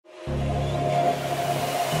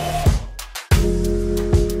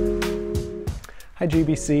Hi,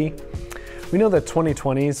 GBC. We know that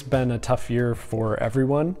 2020 has been a tough year for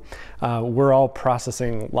everyone. We're all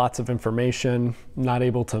processing lots of information, not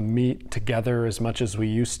able to meet together as much as we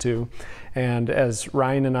used to. And as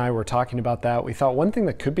Ryan and I were talking about that, we thought one thing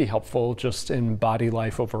that could be helpful just in body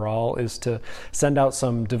life overall is to send out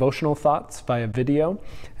some devotional thoughts via video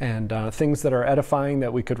and things that are edifying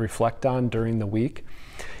that we could reflect on during the week.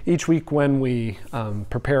 Each week when we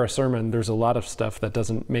prepare a sermon, there's a lot of stuff that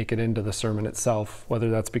doesn't make it into the sermon itself,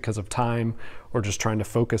 whether that's because of time or just trying to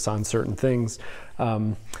focus on certain things.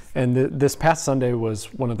 This past Sunday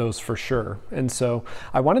was one of those for sure. And so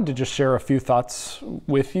I wanted to just share a few thoughts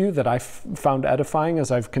with you that I found edifying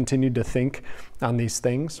as I've continued to think on these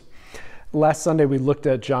things. Last Sunday, we looked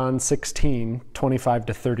at John 16, 25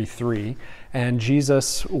 to 33, and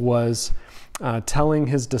Jesus was telling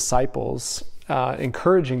his disciples,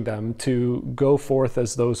 encouraging them to go forth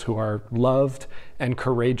as those who are loved and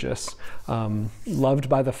courageous, loved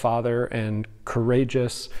by the Father and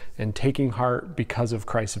courageous and taking heart because of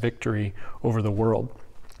Christ's victory over the world.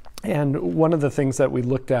 And one of the things that we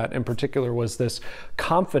looked at in particular was this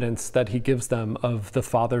confidence that he gives them of the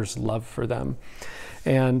Father's love for them.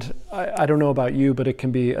 And I don't know about you, but it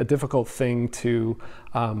can be a difficult thing to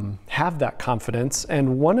have that confidence.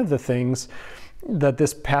 And one of the things that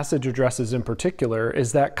this passage addresses in particular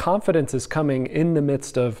is that confidence is coming in the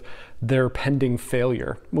midst of their pending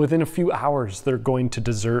failure. Within a few hours, they're going to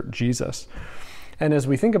desert Jesus. And as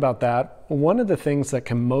we think about that, one of the things that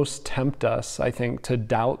can most tempt us, I think, to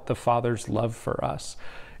doubt the Father's love for us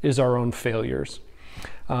is our own failures.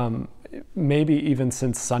 Maybe even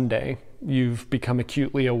since Sunday, you've become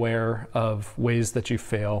acutely aware of ways that you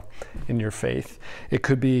fail in your faith. It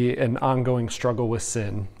could be an ongoing struggle with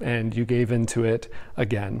sin and you gave into it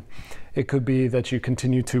again. It could be that you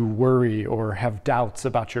continue to worry or have doubts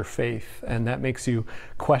about your faith, and that makes you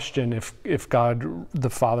question if God the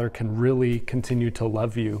Father can really continue to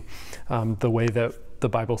love you the way that the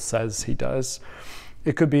Bible says he does.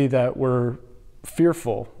 It could be that we're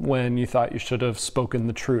fearful when you thought you should have spoken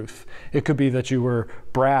the truth. It could be that you were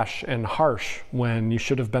brash and harsh when you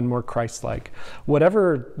should have been more Christ-like.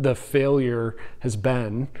 Whatever the failure has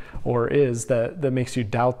been or is that makes you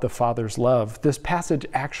doubt the Father's love, this passage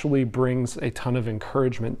actually brings a ton of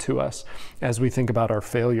encouragement to us as we think about our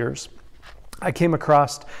failures. I came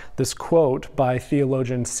across this quote by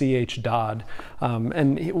theologian C.H. Dodd,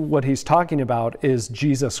 and what he's talking about is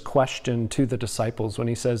Jesus' question to the disciples when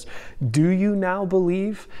he says, "Do you now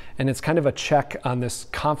believe?" And it's kind of a check on this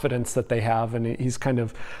confidence that they have, and he's kind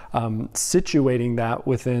of situating that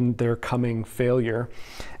within their coming failure.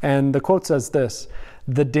 And the quote says this: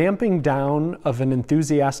 "The damping down of an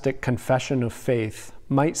enthusiastic confession of faith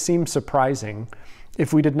might seem surprising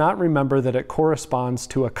if we did not remember that it corresponds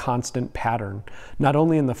to a constant pattern, not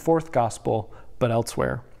only in the fourth gospel, but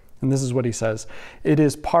elsewhere." And this is what he says: "It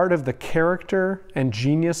is part of the character and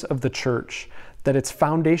genius of the church that its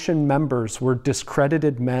foundation members were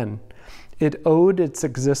discredited men. It owed its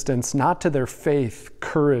existence not to their faith,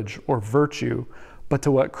 courage, or virtue, but to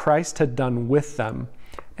what Christ had done with them,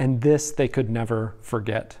 and this they could never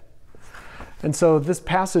forget." And so this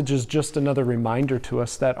passage is just another reminder to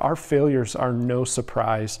us that our failures are no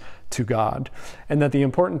surprise to God, and that the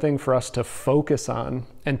important thing for us to focus on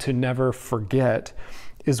and to never forget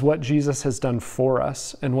is what Jesus has done for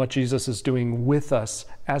us and what Jesus is doing with us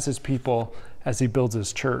as his people as he builds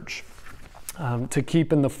his church. To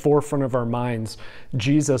keep in the forefront of our minds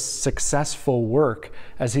Jesus' successful work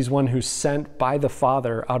as he's one who's sent by the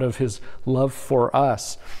Father out of his love for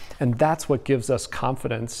us. And that's what gives us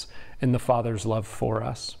confidence in the Father's love for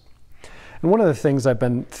us. And one of the things I've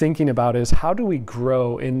been thinking about is how do we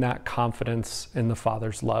grow in that confidence in the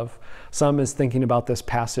Father's love? Some is thinking about this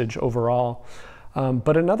passage overall,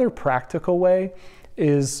 but another practical way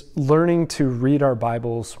is learning to read our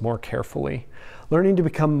Bibles more carefully, learning to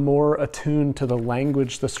become more attuned to the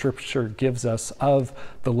language the Scripture gives us of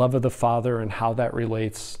the love of the Father and how that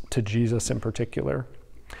relates to Jesus in particular.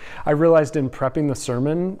 I realized in prepping the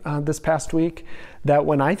sermon this past week that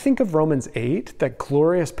when I think of Romans 8, that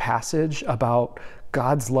glorious passage about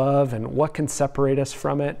God's love and what can separate us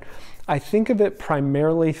from it, I think of it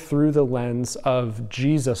primarily through the lens of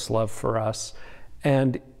Jesus' love for us.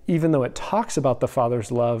 And even though it talks about the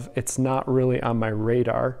Father's love, it's not really on my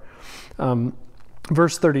radar.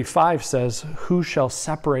 Verse 35 says, "Who shall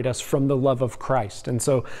separate us from the love of Christ?" And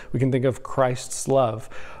so we can think of Christ's love.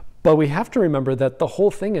 But we have to remember that the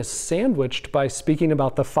whole thing is sandwiched by speaking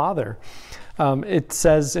about the Father. It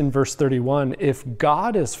says in verse 31, "If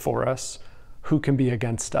God is for us, who can be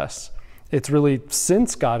against us?" It's really,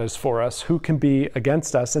 since God is for us, who can be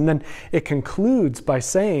against us? And then it concludes by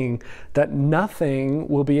saying that nothing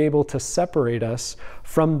will be able to separate us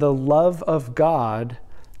from the love of God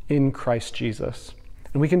in Christ Jesus.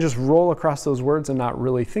 And we can just roll across those words and not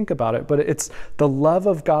really think about it, but it's the love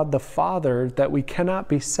of God the Father that we cannot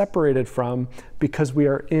be separated from because we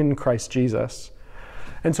are in Christ Jesus.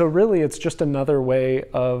 And so really it's just another way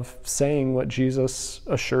of saying what Jesus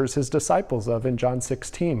assures his disciples of in John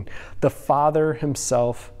 16. The Father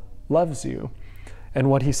himself loves you. And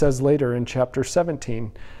what he says later in chapter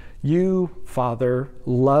 17, you, Father,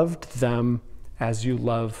 loved them as you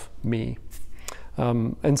love me.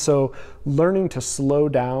 And so learning to slow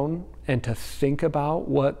down and to think about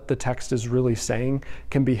what the text is really saying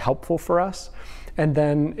can be helpful for us. And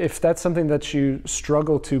then if that's something that you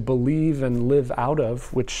struggle to believe and live out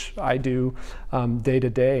of, which I do day to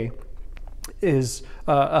day, is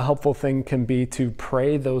a helpful thing can be to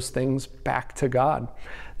pray those things back to God.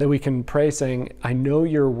 That we can pray saying, I know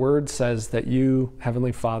your word says that you,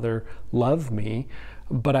 Heavenly Father, love me,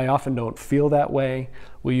 but I often don't feel that way.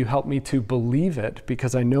 Will you help me to believe it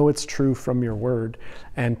because I know it's true from your word,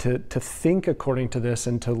 and to think according to this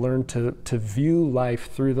and to learn to view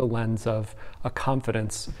life through the lens of a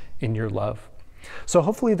confidence in your love. So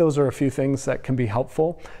hopefully those are a few things that can be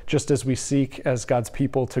helpful just as we seek as God's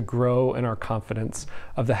people to grow in our confidence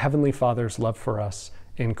of the Heavenly Father's love for us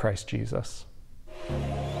in Christ Jesus.